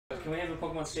can we have a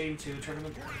Pokemon Stadium 2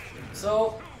 tournament?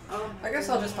 So, I guess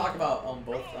I'll just talk about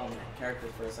both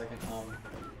characters for a second.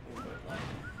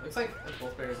 Looks like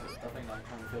both players are definitely not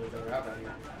trying to feel each other out right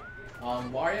here.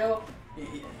 Wario,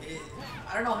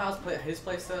 I don't know how his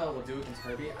playstyle will do against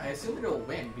Kirby. I assume it'll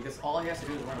win because all he has to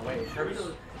do is run away. Kirby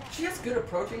does, she has good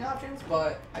approaching options,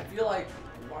 but I feel like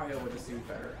Wario would just do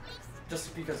better,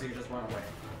 just because he just run away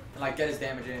and like get his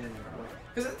damage in and then run away.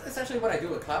 Because it's essentially what I do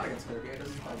with Cloud against Kirby. I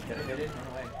just like get a hit in, run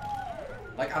away.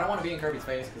 Like I don't want to be in Kirby's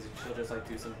face because she'll just like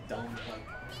do some dumb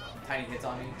like tiny hits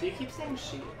on me. Do you keep saying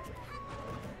she?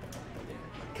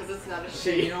 Because it's not a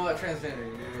Shit, she. you know what? Transgender.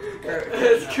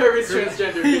 It's Kirby's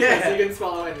transgender because Yeah. he can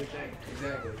swallow anything.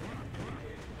 Exactly.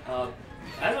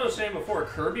 As I was saying before,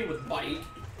 Kirby with Bite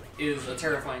is a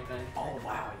terrifying thing. Oh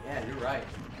wow, yeah, you're right.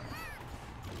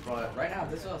 But right now,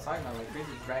 this is what I was talking about. Like,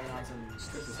 Freeza's dragging on some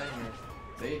scripts and setting here.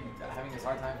 They having a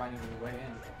hard time finding a way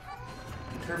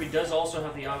in. And Kirby does also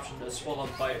have the option to swallow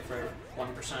Bite for 1%.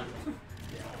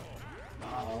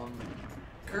 Yeah.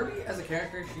 Kirby as a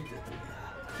character,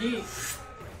 he.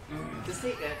 Just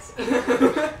say X.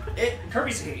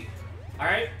 Kirby's hate.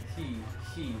 Alright?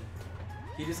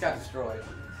 He just got destroyed.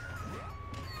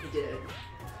 He did.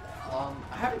 I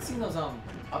haven't seen those up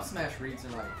smash reads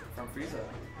in like from Frieza.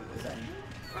 Is that?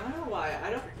 I don't know why. I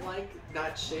don't like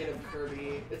that shade of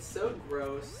Kirby. It's so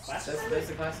gross. That's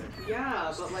the classic.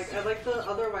 Yeah, but like I like the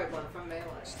other white one from Melee.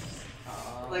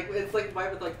 Like it's like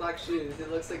white with like black shoes.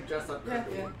 It looks like dress up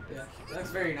Kirby. Yeah. It looks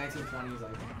very 1920s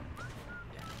like.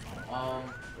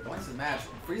 Going to the match,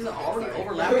 Frieza already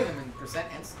overlapping him in percent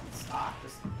and stock.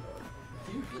 Just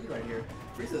huge lead right here.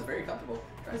 Frieza is very comfortable.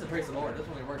 Tries to praise the Lord.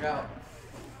 Doesn't really work out.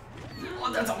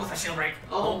 Oh, that's almost a shield break.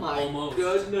 Oh my almost.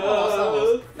 goodness.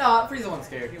 Almost. Nah, Frieza wasn't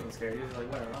scared. He wasn't scared. He was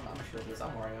like, whatever, I'm not sure of this. I'm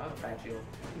Wario. I have a bad shield.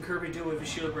 And Kirby do with a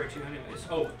shield break too anyways.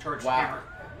 Oh, charge Wow. hammer.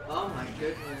 Oh my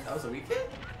goodness. That was a weak hit?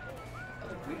 That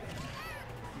was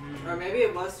weak. Or maybe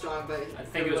it was strong, but I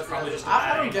think it was probably just a I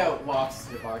bad don't angle. get walks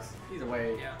to box. Either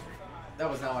way, Yeah. that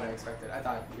was not what I expected. I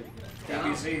thought we could get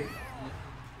ABC.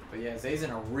 But yeah, Zae's in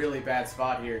a really bad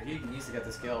spot here. He needs to get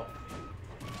this kill.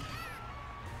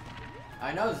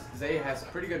 I know Zae has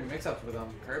pretty good mix-ups with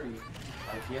Kirby.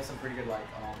 Like he has some pretty good like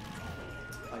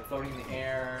floating in the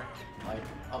air, like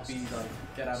up B, like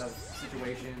get out of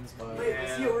situations. But wait,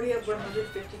 was he already at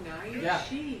 159? Yeah.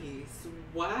 Jeez.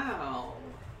 Wow.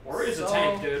 Wario's a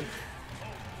tank, dude.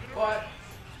 But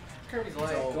Kirby's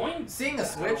like Going seeing a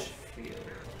switch.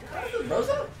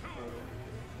 Rosa?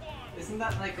 Isn't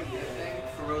that like a good thing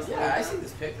for Rosalina? Yeah, I see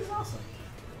this pick. It's awesome.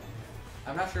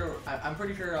 I'm not sure. I'm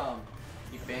pretty sure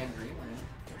he banned Greenland.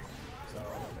 So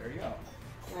there you go.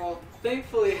 Well,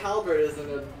 thankfully Halbert isn't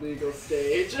a legal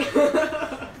stage.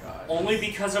 God. Only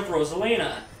because of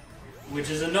Rosalina, which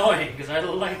is annoying because I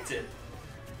liked it.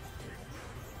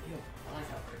 I like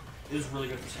Albert. It was really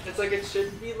good for Sam. It's like it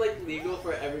should be like legal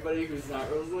for everybody who's not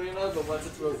Rosalina, but once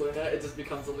it's Rosalina, it just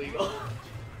becomes illegal.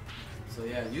 So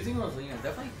yeah, using Rosalina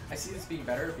definitely. I see this being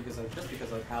better because just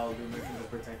because of how Luma can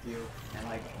protect you and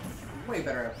like way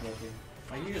better at blocking.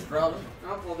 Like you just throw Luma.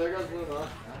 Oh well, there goes Luma. What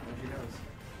she knows.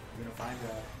 You're gonna find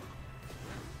that.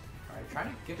 Alright, trying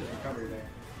to get this recovery there.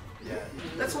 Yeah.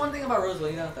 That's one thing about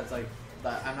Rosalina that's like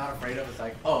that I'm not afraid of. It's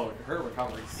like, oh, her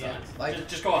recovery sucks. Yeah. Like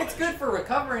Just go off it's it. good for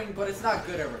recovering, but it's not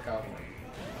good at recovering.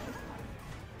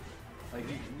 Like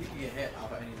you can get hit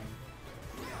off of anything.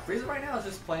 Frieza right now is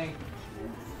just playing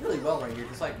really well right here,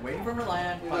 just like waiting for him to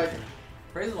land, punching.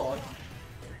 Praise the Lord.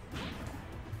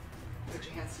 Put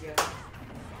your hands together.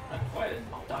 Not quite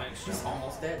a dying He's stone.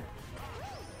 almost dead.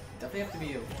 Definitely have to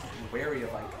be wary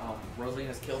of like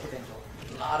Rosalina's kill potential.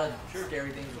 A lot of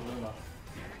scary things with Luma.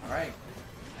 Alright.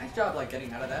 Nice job like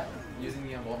getting out of that, using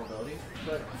the invulnerability.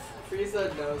 But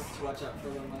Frieza knows to watch out for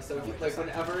Luma, so he, like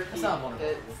whenever That's he not vulnerable.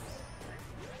 hits...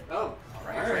 Oh,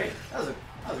 Alright. That was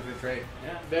a good trade.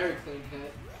 Yeah. very clean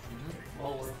hit.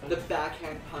 Well worth it. The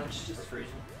backhand punch just... For Frieza.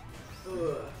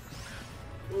 Ugh.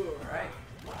 Ugh. Alright.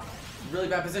 Really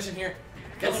bad position here.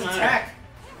 Gets Doesn't attack.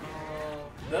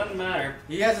 Doesn't matter.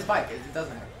 He has his bike. It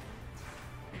doesn't matter.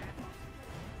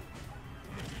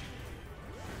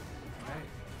 Alright.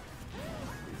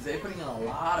 Zae putting in a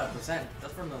lot of percent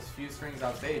just from those few strings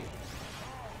off stage.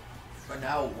 But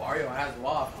now Wario has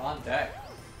Waff on deck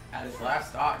at his last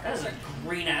stock. That is a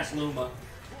green ass Luma.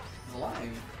 He's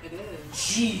lying. It is.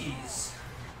 Jeez.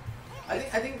 I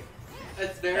think.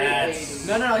 It's very That's-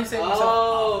 80s. No, he's saying himself.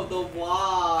 Oh, the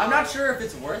wall. I'm not sure if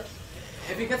it's worth.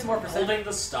 If he gets more percent. Holding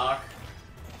the stock.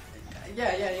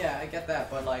 Yeah, I get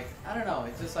that, but like, I don't know,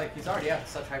 it's just like, he's already at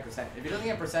such high percent. If he doesn't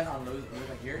get percent on losing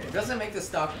here, if it doesn't make the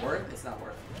stock worth, it's not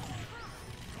worth it.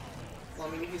 Well,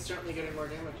 I mean, he's certainly getting more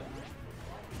damage on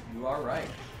it. You are right.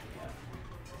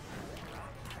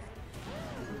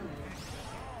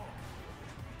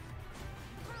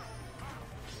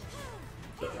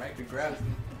 Good grabs.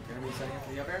 Gonna be setting up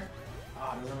for the up air.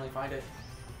 Ah, doesn't really find it.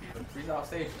 Frieza off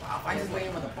stage. Wow, finds his way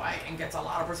in with a bite and gets a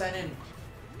lot of percent in.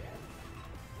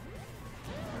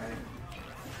 Alright.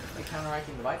 Like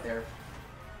counteracting the bite there.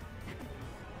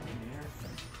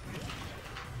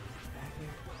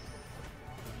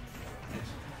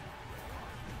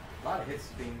 A lot of hits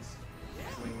being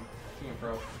swing King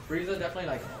Pro. Frieza definitely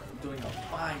like doing a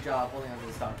fine job holding onto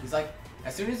the stock. He's like,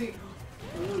 as soon as he.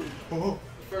 Ooh.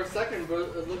 For a second, it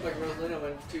looked like Rosalina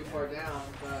went too far down,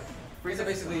 but Frieza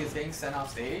basically is getting sent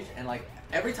off stage, and like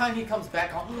every time he comes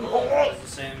back on, It's the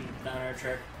same down air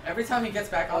trick. every time he gets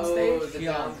back on stage,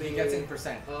 he gets in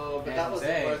percent. Oh, but and that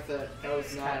wasn't Zae worth it. That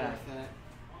was not kinda- worth it.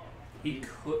 He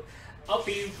could. Up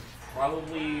B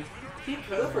probably He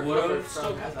could have would've recovered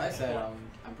still- from As I said,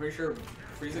 I'm pretty sure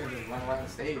Frieza can just run around the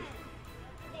stage.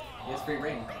 He has free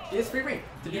reign. He has free reign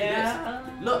to do Yeah.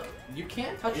 this. Look, you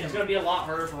can't touch It's him. gonna be a lot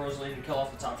harder for Rosalina to kill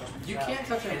off the top just because You of can't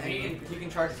touch him, if and he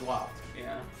can charge his wild.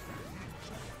 Yeah.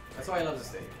 That's why he loves the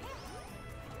stage.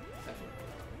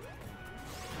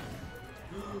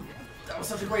 That was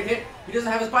such a great hit. He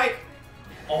doesn't have his bike.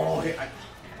 Oh,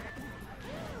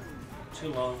 Too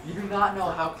low. you do not know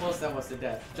how close that was to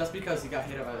death, just because he got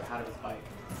hit out of his bike.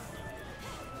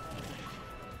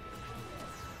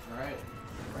 All right.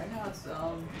 Right now it's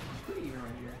pretty even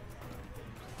right here.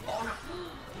 Oh no!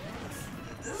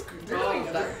 This is Oh,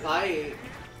 that fight.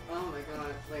 Oh my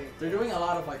god, wait. They're doing a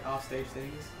lot of like off-stage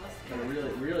things that are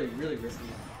really risky.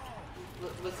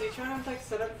 Was he trying to like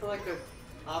set up for like a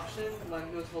option when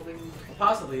he was holding?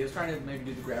 Possibly, he was trying to maybe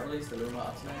do the grab release, the Luma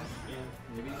up smash, Yeah.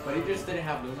 maybe. But he just didn't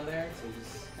have Luma there, so he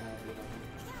just kind of did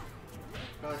nothing.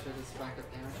 Probably should have just backed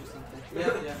up damage or something.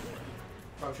 Yeah.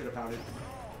 Probably should have pounded.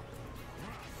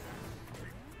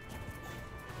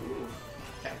 Ooh,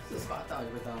 catches the spot dodge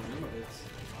with Luma bits.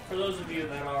 For those of you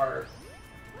that are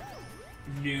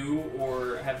new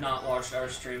or have not watched our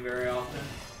stream very often,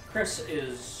 Chris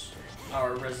is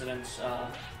our resident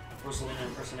Rosalina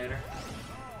impersonator.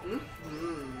 I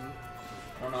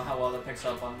don't know how well that picks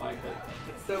up on mic, but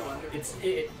It's so wonderful.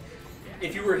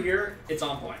 if you were here, it's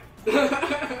on point.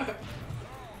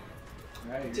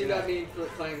 Right. Do not mean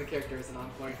playing the character isn't on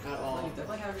point at You all.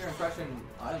 definitely have your impression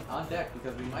on deck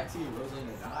because we might see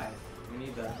Rosalina die. We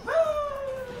need the.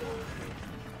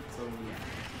 So we need.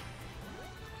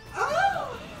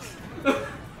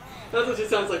 That's what she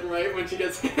sounds like, right? When she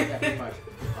gets hit. Yeah, pretty much.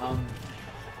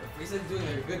 Frieza's doing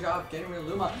a good job getting rid of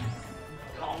Luma.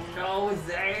 Oh no,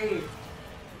 Zae!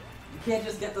 You can't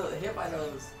just get the hit by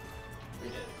those. We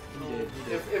did. He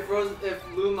did. If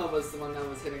Luma was the one that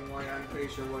was hitting Wario, I'm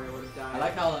pretty sure Wario would have died. I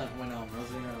like how when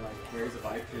Rosalina like carries a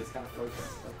bike, she just kind of floats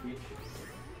like beach.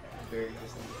 Very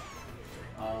interesting.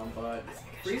 But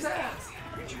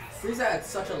Frieza at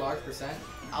such a large percent,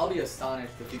 I'll be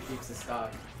astonished if he keeps the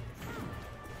stock.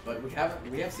 But we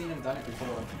have seen him done it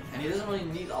before, and he doesn't really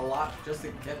need a lot just to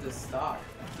get this stock.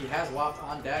 He has WAP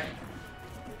on deck.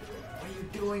 What are you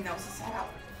doing? That was a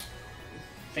setup.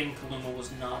 I think Luma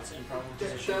was not in proper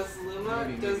position. Does Luma,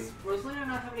 Maybe. does Rosalina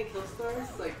not have any kill stars?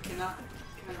 Like, cannot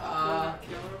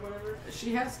kill or whatever?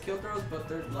 She has kill throws, but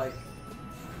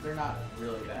they're not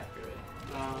really that good.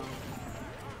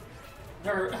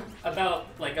 They're about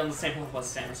like on the same level as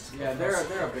Samus. Yeah, they're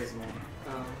abysmal.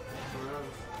 Gross.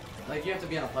 Like you have to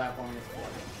be on a platform and it's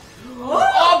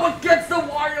Oh, but gets the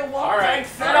Wario wall. Alright,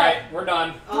 we're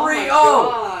done. Oh my 3-0.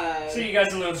 God. See you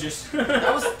guys in those juice.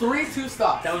 That was 3-2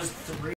 stock. That was 3.